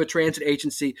come into a transit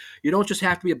agency, you don't just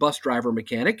have to be a bus driver or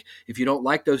mechanic. If you don't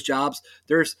like those jobs,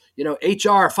 there's,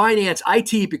 HR, finance,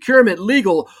 IT, procurement,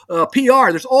 legal, PR,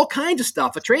 there's all kinds of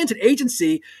stuff. A transit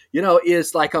agency,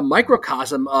 is like a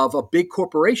microcosm of a big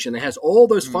corporation. It has all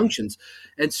those functions.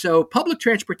 And so public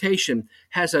transportation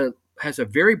has a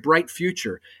very bright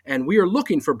future, and we are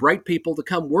looking for bright people to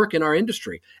come work in our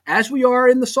industry, as we are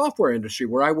in the software industry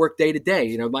where I work day to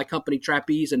day. My company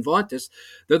Trapeze and Vontus,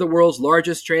 they're the world's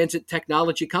largest transit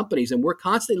technology companies, and we're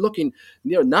constantly looking,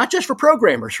 not just for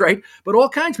programmers, right, but all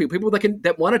kinds of people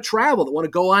that want to travel, that want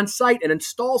to go on site and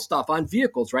install stuff on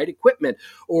vehicles, right, equipment,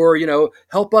 or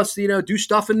help us, do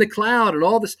stuff in the cloud and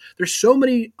all this. There's so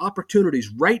many opportunities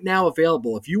right now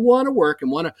available. If you want to work and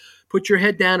want to put your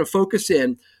head down and focus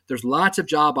in, there's lots of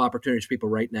job opportunities for people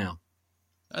right now.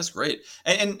 That's great.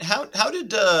 And how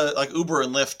did like Uber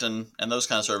and Lyft and those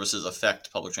kind of services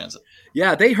affect public transit?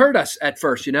 Yeah, they hurt us at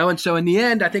first, and so in the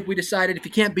end, I think we decided if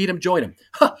you can't beat them, join them.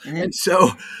 And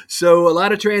so a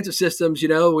lot of transit systems,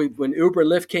 when Uber and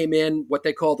Lyft came in, what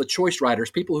they call the choice riders,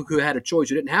 people who had a choice,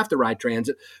 who didn't have to ride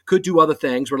transit, could do other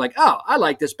things, were like, oh, I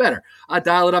like this better. I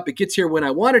dial it up, it gets here when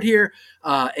I want it here,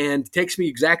 and takes me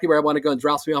exactly where I want to go and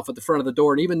drops me off at the front of the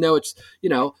door. And even though it's,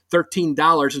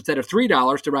 $13 instead of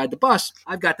 $3 to ride the bus,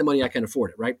 I've got the money, I can afford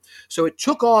it, right? So it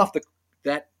took off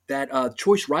that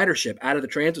choice ridership out of the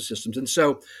transit systems. And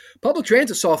so public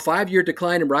transit saw a 5-year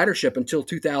decline in ridership until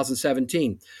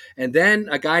 2017. And then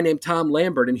a guy named Tom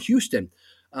Lambert in Houston,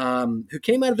 who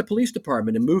came out of the police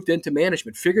department and moved into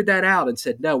management, figured that out and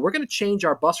said, no, we're going to change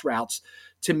our bus routes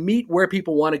to meet where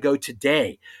people want to go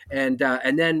today. And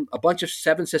then a bunch of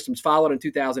 7 systems followed in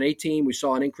 2018. We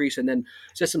saw an increase. And then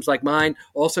systems like mine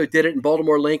also did it in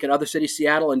Baltimore Link and other cities,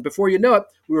 Seattle. And before you know it,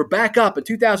 we were back up in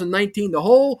 2019. The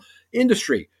whole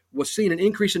industry was seeing an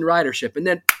increase in ridership, and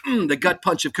then the gut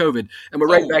punch of COVID, and we're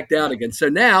right back down again. So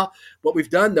now what we've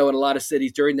done, though, in a lot of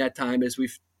cities during that time is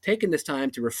we've taken this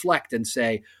time to reflect and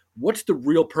say, what's the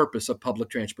real purpose of public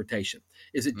transportation?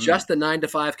 Is it just the 9 to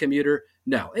 5 commuter?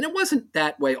 No. And it wasn't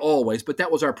that way always, but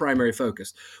that was our primary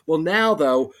focus. Well, now,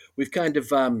 though, we've kind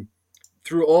of,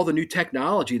 through all the new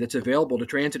technology that's available to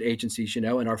transit agencies, and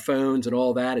our phones and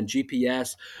all that and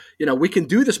GPS, we can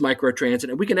do this microtransit,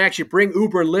 and we can actually bring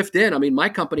Uber and Lyft in. I mean, my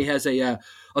company has a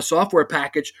software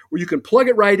package where you can plug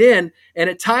it right in,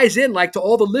 and it ties in like to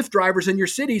all the Lyft drivers in your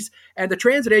cities, and the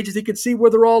transit agency can see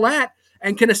where they're all at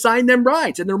and can assign them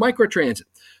rides in their microtransit.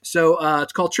 So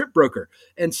it's called Trip Broker.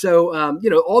 And so,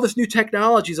 all this new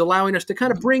technology is allowing us to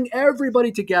kind of bring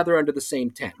everybody together under the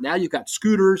same tent. Now you've got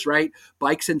scooters, right?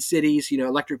 Bikes in cities,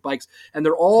 electric bikes, and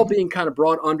they're all being kind of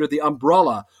brought under the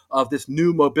umbrella of this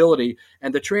new mobility.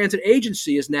 And the transit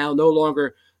agency is now no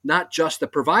longer not just the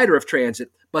provider of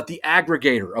transit, but the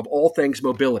aggregator of all things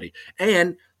mobility.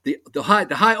 And the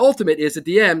high ultimate is at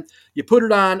the end, you put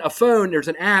it on a phone. There's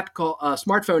an app called a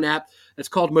smartphone app that's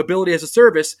called Mobility as a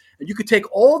Service. And you could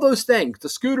take all those things, the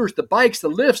scooters, the bikes, the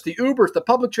Lyfts, the Ubers, the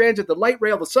public transit, the light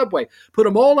rail, the subway, put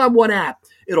them all on one app.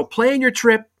 It'll plan your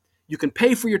trip. You can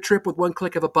pay for your trip with one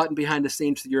click of a button behind the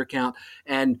scenes to your account,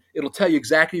 and it'll tell you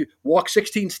exactly, walk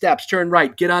 16 steps, turn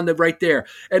right, get on the right there.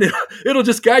 And it'll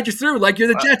just guide you through like you're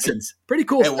the Jetsons. Pretty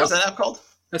cool stuff. What's that app called?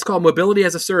 That's called Mobility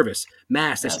as a Service,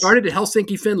 MaaS. They started in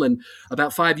Helsinki, Finland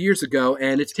about 5 years ago,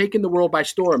 and it's taken the world by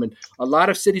storm. And a lot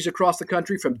of cities across the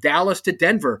country, from Dallas to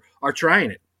Denver, are trying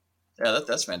it. Yeah,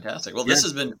 that's fantastic. Well, this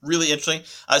has been really interesting.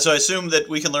 So I assume that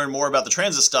we can learn more about the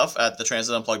transit stuff at the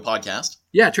Transit Unplugged podcast.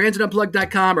 Yeah,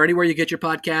 transitunplugged.com or anywhere you get your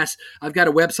podcasts. I've got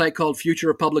a website called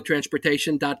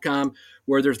futureofpublictransportation.com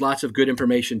where there's lots of good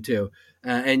information too.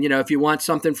 And, if you want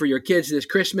something for your kids this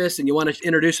Christmas and you want to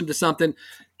introduce them to something,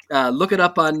 look it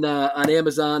up on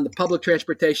Amazon, The Public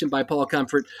Transportation by Paul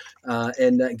Comfort,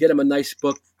 and get them a nice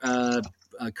book,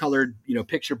 colored,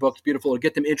 picture books, beautiful, to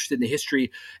get them interested in the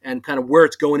history and kind of where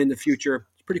it's going in the future.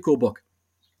 It's a pretty cool book.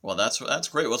 Well, that's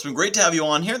great. Well, it's been great to have you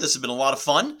on here. This has been a lot of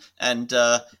fun, and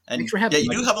thanks for having me.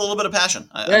 You do have a little bit of passion.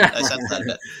 I sense that a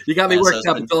bit. You got me worked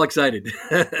up. I'm so excited.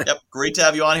 Yep, great to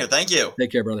have you on here. Thank you.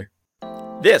 Take care, brother.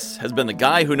 This has been the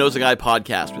Guy Who Knows a Guy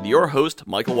podcast with your host,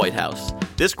 Michael Whitehouse.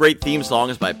 This great theme song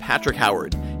is by Patrick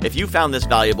Howard. If you found this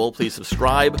valuable, please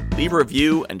subscribe, leave a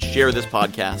review, and share this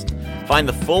podcast. Find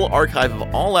the full archive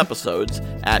of all episodes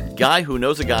at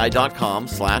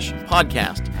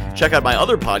guywhoknowsaguy.com/podcast. Check out my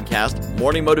other podcast,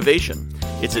 Morning Motivation.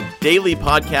 It's a daily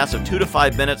podcast of 2 to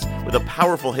 5 minutes with a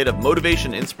powerful hit of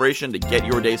motivation and inspiration to get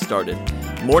your day started.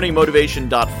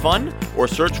 morningmotivation.fun or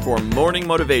search for Morning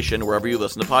Motivation wherever you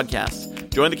listen to podcasts.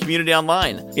 Join the community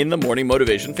online in the Morning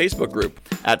Motivation Facebook group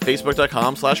at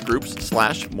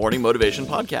facebook.com/groups/Morning Motivation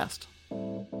Podcast.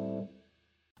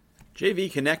 JV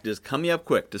Connect is coming up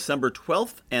quick, December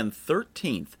 12th and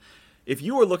 13th. If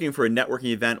you are looking for a networking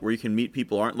event where you can meet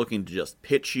people who aren't looking to just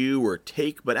pitch you or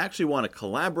take, but actually want to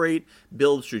collaborate,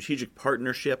 build strategic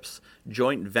partnerships,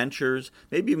 joint ventures,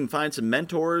 maybe even find some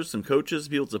mentors, some coaches,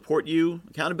 people to support you,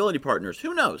 accountability partners,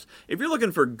 who knows? If you're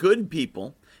looking for good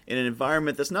people in an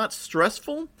environment that's not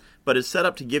stressful, but is set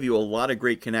up to give you a lot of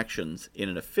great connections in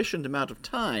an efficient amount of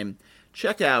time,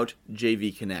 check out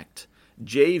JV Connect.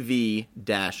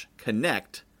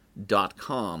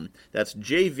 jv-connect.com. That's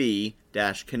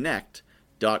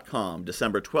jv-connect.com.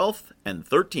 December 12th and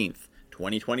 13th,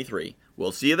 2023.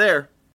 We'll see you there.